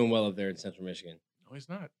 Not doing well up there in Central Michigan. No, he's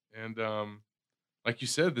not. And like you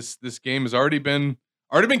said, this game has already been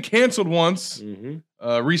canceled once,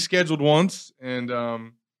 rescheduled once, and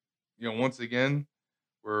once again,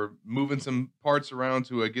 we're moving some parts around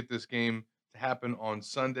to get this game to happen on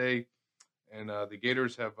Sunday. And the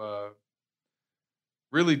Gators have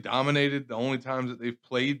really dominated the only times that they've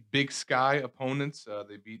played Big Sky opponents.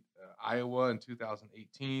 They beat Iowa in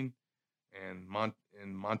 2018 and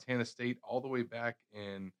Montana State all the way back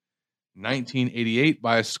in 1988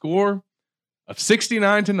 by a score of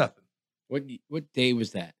 69-0. What day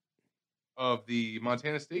was that? Of the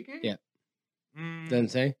Montana State game? Yeah. Doesn't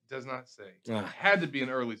say? Does not say. It had to be an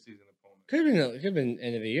early season opponent. Could have been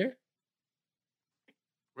end of the year.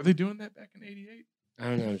 Were they doing that back in 88? I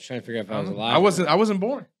don't know. I was trying to figure out if I was alive. I wasn't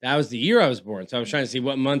born. That was the year I was born. So I was trying to see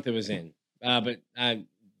what month it was in. But I'm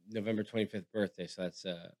November 25th birthday, so that's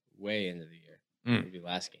way into the year. Maybe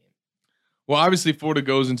last game. Well, obviously Florida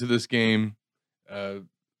goes into this game.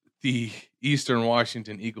 The Eastern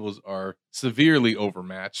Washington Eagles are severely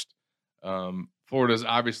overmatched. Florida's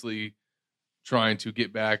obviously trying to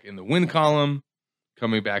get back in the win column,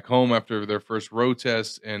 coming back home after their first road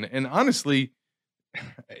test. And honestly,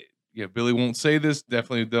 Billy won't say this,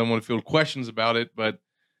 definitely doesn't want to field questions about it, but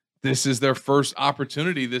this is their first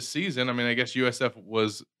opportunity this season. I mean, I guess USF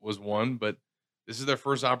was one, but this is their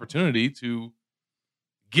first opportunity to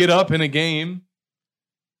get up in a game,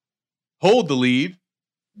 hold the lead,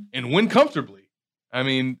 and win comfortably. I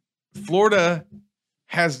mean, Florida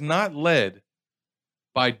has not led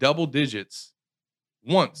by double digits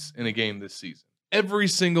once in a game this season. Every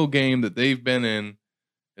single game that they've been in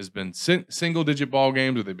has been single-digit ball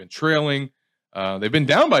games, or they've been trailing. They've been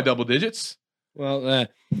down by double digits. Well,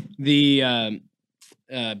 the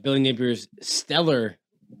Billy Napier's stellar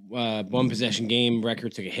one-possession game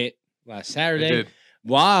record took a hit last Saturday.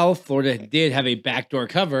 While Florida did have a backdoor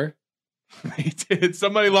cover. They did.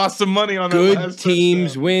 Somebody lost some money on that. Good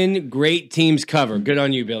teams win. Great teams cover. Good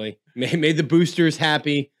on you, Billy. Made the boosters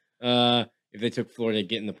happy if they took Florida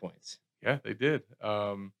getting the points. Yeah, they did.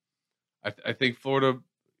 I think Florida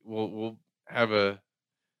will cover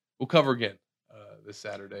again this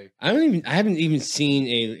Saturday. I haven't even seen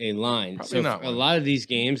a line. Probably not a lot of these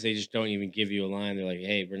games, they just don't even give you a line. They're like,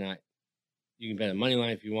 hey, we're not. You can bet a money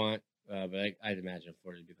line if you want. but I'd imagine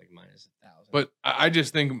Florida would be like minus 1,000. But I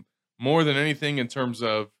just think more than anything in terms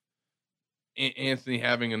of Anthony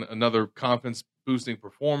having another confidence boosting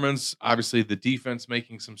performance, obviously the defense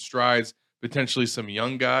making some strides, potentially some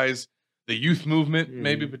young guys, the youth movement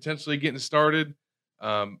maybe potentially getting started.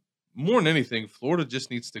 More than anything, Florida just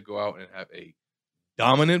needs to go out and have a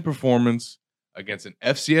dominant performance against an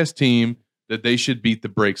FCS team that they should beat the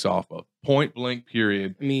brakes off of. Point blank,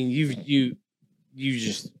 period. I mean, you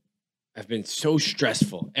just have been so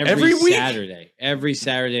stressful Every week? Saturday. Every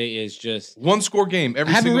Saturday is just One score game. I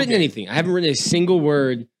haven't written anything. I haven't written a single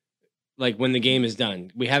word like when the game is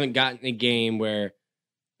done. We haven't gotten a game where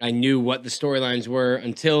I knew what the storylines were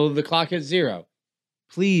until the clock hit 0.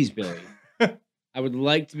 Please, Billy. I would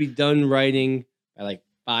like to be done writing by like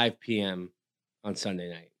 5 p.m. on Sunday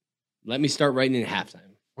night. Let me start writing at halftime.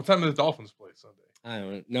 What time do the Dolphins play Sunday? I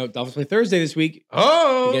don't know. Dolphins play Thursday this week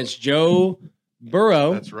against Joe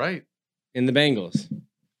Burrow. That's right. In the Bengals.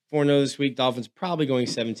 4-0 this week. Dolphins probably going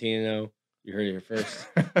 17-0. You heard it here first.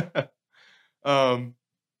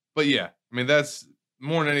 But yeah, I mean, that's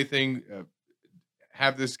more than anything.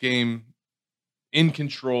 Have this game in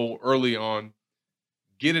control early on.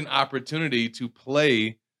 Get an opportunity to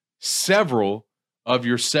play several of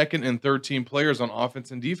your second and third team players on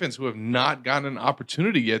offense and defense who have not gotten an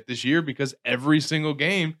opportunity yet this year because every single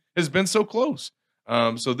game has been so close.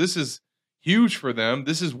 So this is huge for them.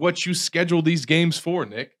 This is what you schedule these games for,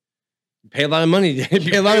 Nick. Pay a lot of money.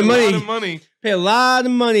 Pay a lot of money. Pay a lot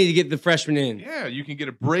of money to get the freshmen in. Yeah, you can get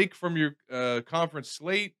a break from your conference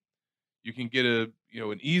slate. You can get an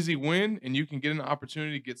easy win, and you can get an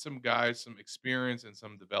opportunity to get some guys some experience and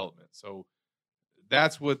some development. So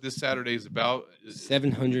that's what this Saturday is about.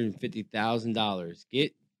 $750,000.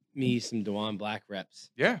 Get me some DeJuan Black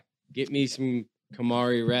reps. Yeah. Get me some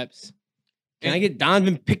Kamari reps. Can I get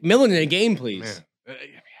Donovan McMillan in a game, please?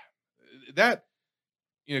 That,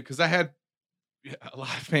 because I had a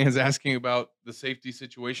lot of fans asking about the safety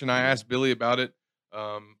situation. I asked Billy about it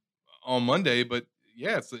on Monday, but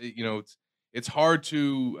yeah, it's hard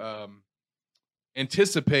to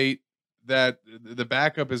anticipate that the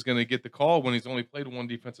backup is going to get the call when he's only played one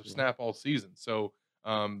defensive snap all season. So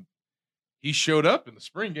he showed up in the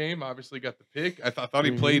spring game, obviously got the pick. I thought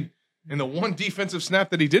he played in the one defensive snap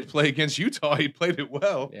that he did play against Utah. He played it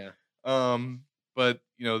well. Yeah. But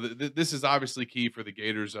this is obviously key for the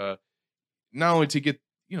Gators, not only to get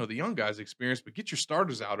the young guys experience, but get your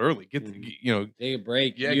starters out early. Get take a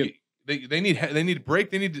break. Yeah, they need a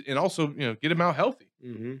break. They need to, and also get them out healthy.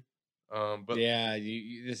 But yeah,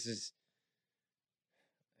 this is.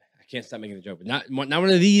 I can't stop making the joke, but not one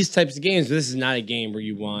of these types of games. But this is not a game where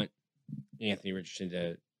you want Anthony Richardson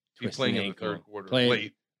to twist playing an in ankle. the third quarter,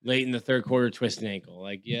 late in the third quarter, twist an ankle.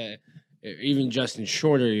 Like even Justin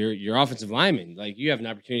Shorter, your offensive lineman. Like you have an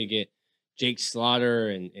opportunity to get Jake Slaughter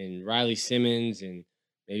and Riley Simmons and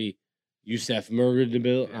maybe Yusef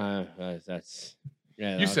Murderdabil. That's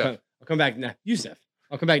Yusef. I'll come back now. Yusef.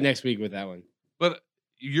 I'll come back next week with that one. But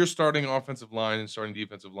your starting offensive line and starting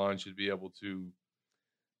defensive line should be able to.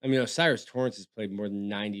 I mean, Cyrus Torrance has played more than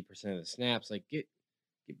 90% of the snaps. Like, get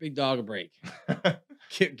Big Dog a break.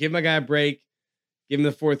 give my guy a break. Give him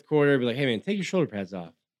the fourth quarter. Be like, hey, man, take your shoulder pads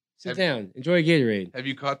off. Sit down. Enjoy a Gatorade. Have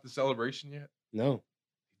you caught the celebration yet? No.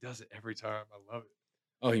 He does it every time. I love it.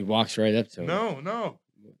 Oh, he walks right up to him. No.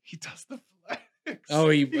 He does the flex. Oh,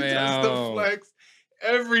 he does the flex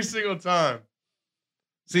every single time.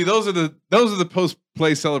 See, those are the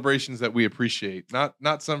post-play celebrations that we appreciate,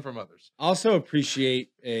 not some from others. Also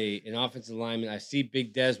appreciate an offensive lineman. I see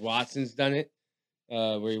Big Des Watson's done it,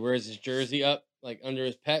 where he wears his jersey up like under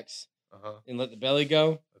his pecs and let the belly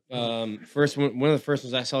go. One of the first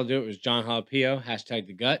ones I saw do it was John Jalapio,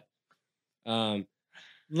 #TheGut.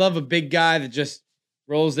 Love a big guy that just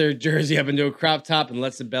rolls their jersey up into a crop top and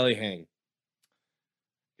lets the belly hang.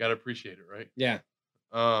 Gotta appreciate it, right? Yeah.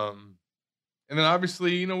 And then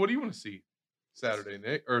obviously, what do you want to see Saturday,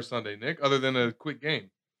 Nick, or Sunday, Nick, other than a quick game?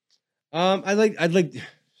 I'd like give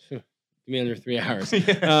me under 3 hours.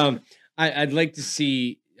 Yeah. I'd like to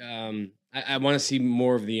see I want to see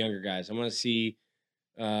more of the younger guys. I want to see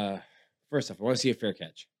first off, I want to see a fair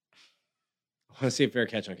catch. I want to see a fair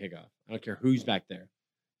catch on kickoff. I don't care who's back there.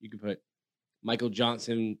 You could put Michael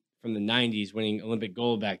Johnson from the 90s winning Olympic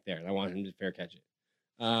gold back there, and I want him to fair catch it.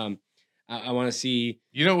 I want to see.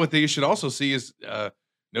 What they should also see is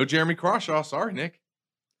no Jeremy Crawshaw. Sorry, Nick.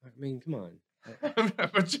 I mean, come on.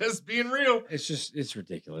 I'm just being real. It's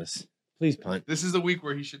ridiculous. Please punt. This is a week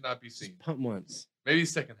where he should not be seen. Just punt once. Maybe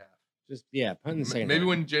second half. Punt in the second. Maybe half.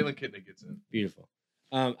 when Jalen Kitna gets in. Beautiful.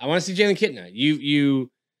 I want to see Jalen Kitna. You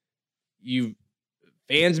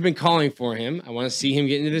fans have been calling for him. I want to see him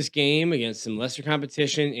get into this game against some lesser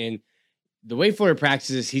competition. And the way Florida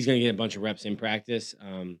practices, he's going to get a bunch of reps in practice.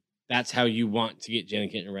 That's how you want to get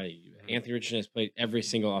Jalen Kitna ready. Anthony Richardson has played every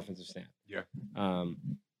single offensive snap. Yeah.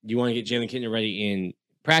 You want to get Jalen Kitna ready in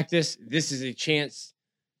practice. This is a chance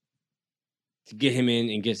to get him in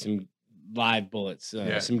and get some live bullets,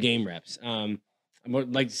 some game reps. I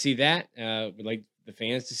would like to see that. Would like the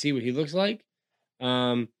fans to see what he looks like,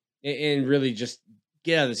 and really just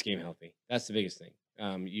get out of this game healthy. That's the biggest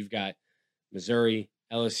thing. You've got Missouri,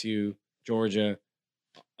 LSU, Georgia,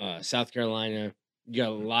 South Carolina. You got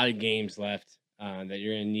a lot of games left that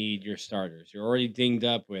you're going to need your starters. You're already dinged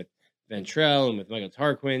up with Ventrell and with Michael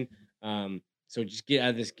Tarquin. So just get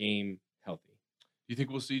out of this game healthy. Do you think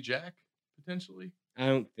we'll see Jack potentially? I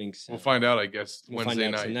don't think so. We'll find out, I guess, Wednesday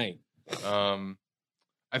night.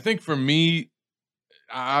 I think for me,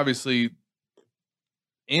 obviously,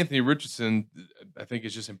 Anthony Richardson, I think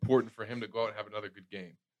it's just important for him to go out and have another good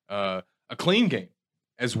game. A clean game.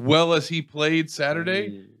 As well as he played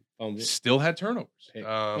Saturday, still had turnovers.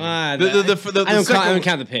 I don't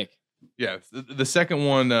count the pick. Yeah, the second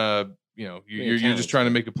one, you're just trying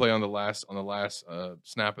to make a play on the last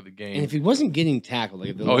snap of the game. And if he wasn't getting tackled,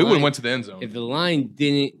 like he would have went to the end zone. If the line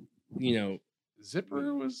didn't,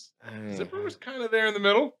 Zipper was kind of there in the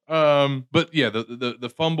middle. But yeah,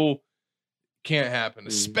 the fumble can't happen,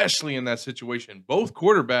 especially in that situation. Both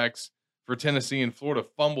quarterbacks for Tennessee and Florida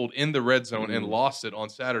fumbled in the red zone and lost it on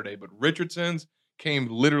Saturday, but Richardson's came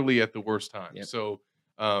literally at the worst time. Yep. So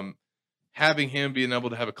having him being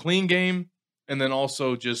able to have a clean game and then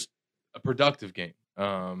also just a productive game,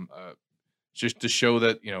 just to show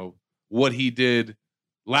that, what he did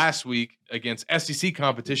last week against SEC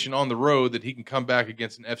competition on the road, that he can come back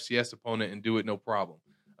against an FCS opponent and do it no problem.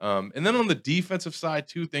 And then on the defensive side,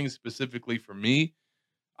 two things specifically for me.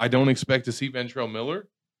 I don't expect to see Ventrell Miller.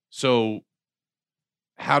 So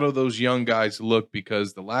how do those young guys look?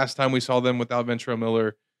 Because the last time we saw them without Ventrell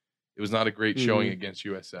Miller, it was not a great showing against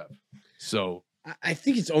USF. So I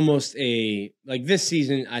think it's almost this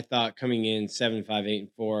season, I thought coming in 7-5,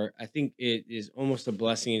 8-4, I think it is almost a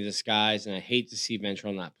blessing in disguise. And I hate to see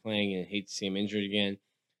Ventrell not playing and I hate to see him injured again.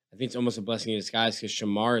 I think it's almost a blessing in disguise because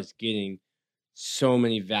Shamar is getting so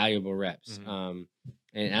many valuable reps.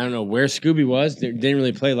 And I don't know where Scooby was. Didn't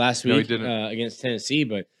really play last week against Tennessee,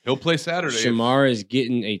 but he'll play Saturday. Shamar is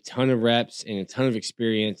getting a ton of reps and a ton of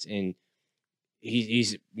experience, and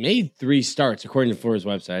he's made 3 starts according to Florida's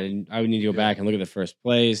website. And I would need to go back and look at the first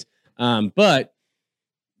plays. But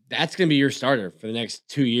that's going to be your starter for the next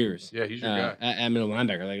 2 years. Yeah, he's your guy at middle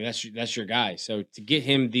linebacker. Like that's your guy. So to get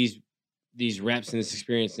him these reps and this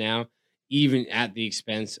experience now, even at the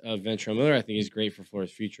expense of Ventrell Miller, I think is great for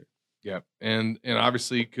Florida's future. Yeah, and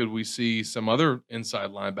obviously, could we see some other inside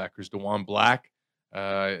linebackers? DeJuan Black,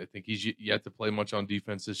 I think he's yet to play much on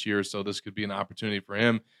defense this year, so this could be an opportunity for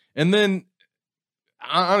him. And then,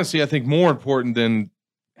 honestly, I think more important than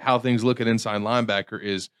how things look at inside linebacker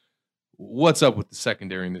is what's up with the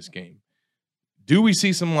secondary in this game. Do we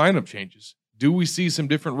see some lineup changes? Do we see some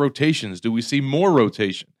different rotations? Do we see more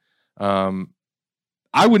rotation?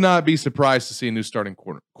 I would not be surprised to see a new starting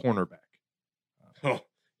cornerback.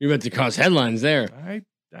 You're about to cause headlines there.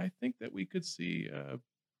 I think that we could see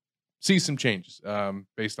some changes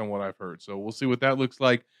based on what I've heard. So we'll see what that looks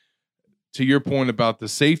like. To your point about the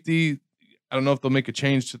safety, I don't know if they'll make a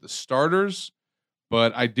change to the starters,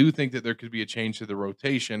 but I do think that there could be a change to the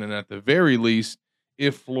rotation. And at the very least,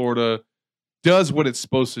 if Florida does what it's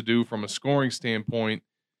supposed to do from a scoring standpoint,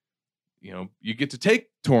 you get to take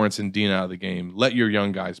Torrance and Dean out of the game. Let your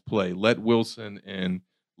young guys play. Let Wilson and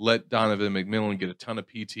let Donovan McMillan get a ton of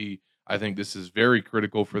PT. I think this is very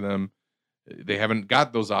critical for them. They haven't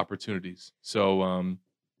got those opportunities. So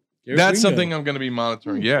that's something I'm going to be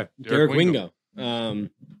monitoring. Yeah. Derek Wingo.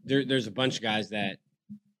 There's a bunch of guys that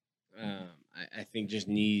I think just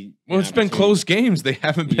need. Well, it's been close games. They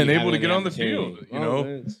haven't been able to get on the field.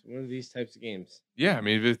 It's one of these types of games. Yeah, I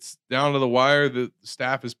mean, if it's down to the wire, the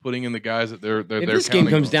staff is putting in the guys that they're. If this game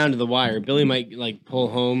comes down to the wire, Billy might pull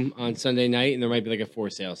home on Sunday night, and there might be a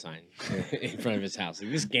for sale sign in front of his house.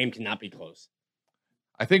 This game cannot be close.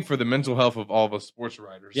 I think for the mental health of all of us sports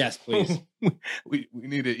writers, yes, please, we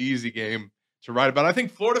need an easy game to write about. I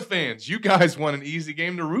think Florida fans, you guys want an easy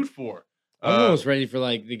game to root for. I'm almost ready for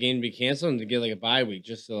the game to be canceled and to get a bye week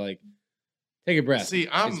just to take a breath. See,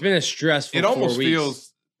 it's been a stressful. It almost 4 weeks.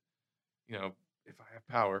 feels, if I have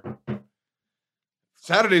power,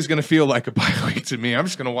 Saturday's going to feel like a bye week to me. I'm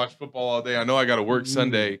just going to watch football all day. I know I got to work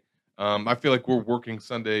Sunday. I feel like we're working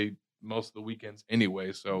Sunday most of the weekends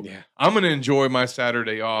anyway, so I'm going to enjoy my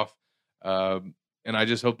Saturday off. And I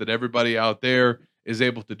just hope that everybody out there is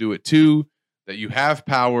able to do it too, that you have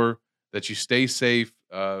power, that you stay safe,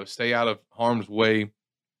 stay out of harm's way.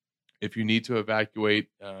 If you need to evacuate,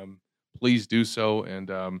 please do so.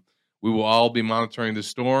 And we will all be monitoring the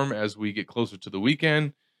storm as we get closer to the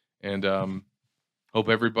weekend. And hope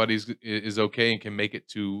everybody's is okay and can make it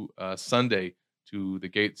to Sunday to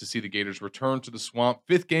see the Gators return to the Swamp.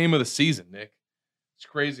 5th game of the season, Nick. It's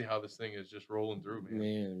crazy how this thing is just rolling through, man.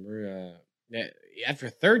 Man, we're after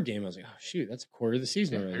 3rd game, I was like, oh shoot, that's a quarter of the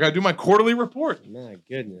season already. I gotta do my quarterly report. My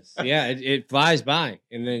goodness. Yeah, it flies by.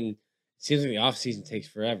 And then it seems like the off season takes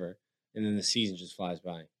forever. And then the season just flies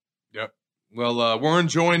by. Yep. Well, we're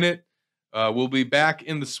enjoying it. We'll be back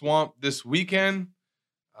in the Swamp this weekend.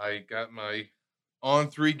 I got my On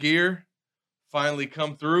 3 gear finally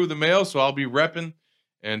come through the mail, so I'll be repping,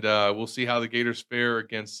 and we'll see how the Gators fare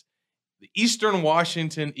against the Eastern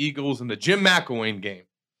Washington Eagles in the Jim McElwain game.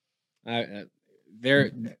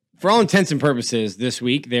 They're, for all intents and purposes, this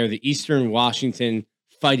week they're the Eastern Washington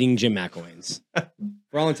Fighting Jim McElwains.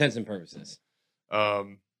 For all intents and purposes.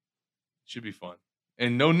 Should be fun,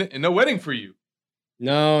 and no wedding for you.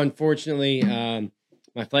 No, unfortunately,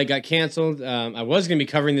 my flight got canceled. I was going to be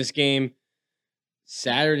covering this game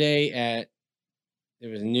Saturday it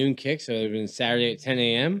was a noon kick, so it would have been Saturday at 10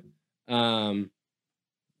 a.m.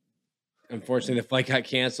 Unfortunately, the flight got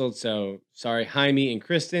canceled, so sorry, Jaime and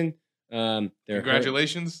Kristen.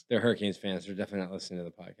 Congratulations. They're Hurricanes fans. They're definitely not listening to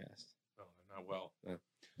the podcast. Oh, not well.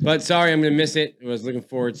 But sorry, I'm going to miss it. I was looking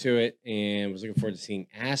forward to it, and was looking forward to seeing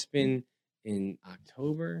Aspen in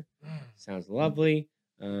October. Sounds lovely.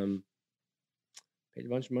 Paid a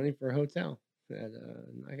bunch of money for a hotel.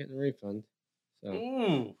 Not getting a refund. So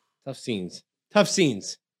Ooh. Tough scenes.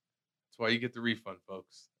 That's why you get the refund,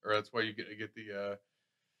 folks. Or that's why you get the you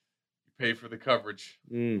pay for the coverage.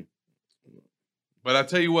 But I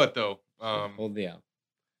tell you what, though, hold the out.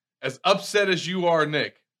 As upset as you are,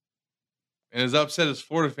 Nick, and as upset as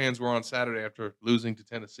Florida fans were on Saturday after losing to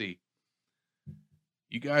Tennessee,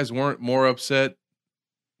 you guys weren't more upset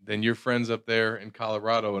than your friends up there in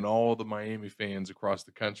Colorado and all the Miami fans across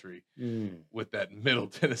the country with that Middle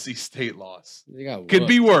Tennessee State loss. They got could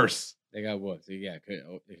be worse. They got whooped. Yeah, it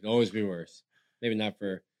could always be worse. Maybe not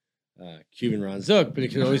for Cuban Ron Zook, but it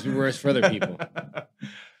could always be worse for other people.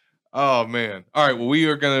 Oh, man. All right, well, we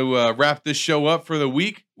are going to wrap this show up for the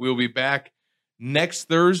week. We'll be back next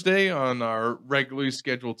Thursday on our regularly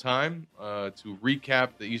scheduled time to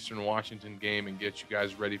recap the Eastern Washington game and get you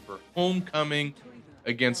guys ready for homecoming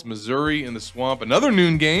against Missouri in the Swamp. Another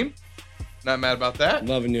noon game. Not mad about that.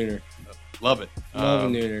 Love a nooner. Love it. Love a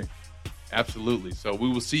nooner. Absolutely. So we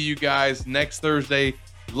will see you guys next Thursday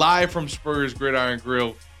live from Spurrier's Gridiron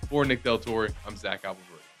Grill. For Nick Del Torre, I'm Zach Albuquerque.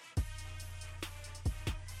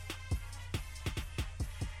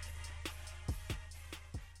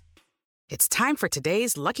 It's time for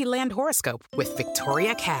today's Lucky Land horoscope with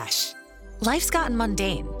Victoria Cash. Life's gotten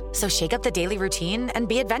mundane, so shake up the daily routine and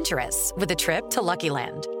be adventurous with a trip to Lucky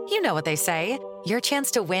Land. You know what they say, your chance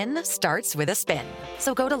to win starts with a spin.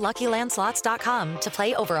 So go to LuckyLandSlots.com to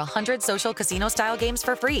play over 100 social casino-style games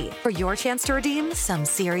for free for your chance to redeem some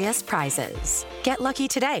serious prizes. Get lucky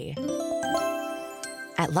today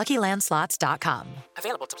at LuckyLandSlots.com.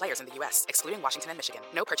 Available to players in the U.S., excluding Washington and Michigan.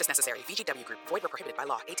 No purchase necessary. VGW Group. Void where prohibited by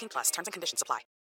law. 18+. Terms and conditions apply.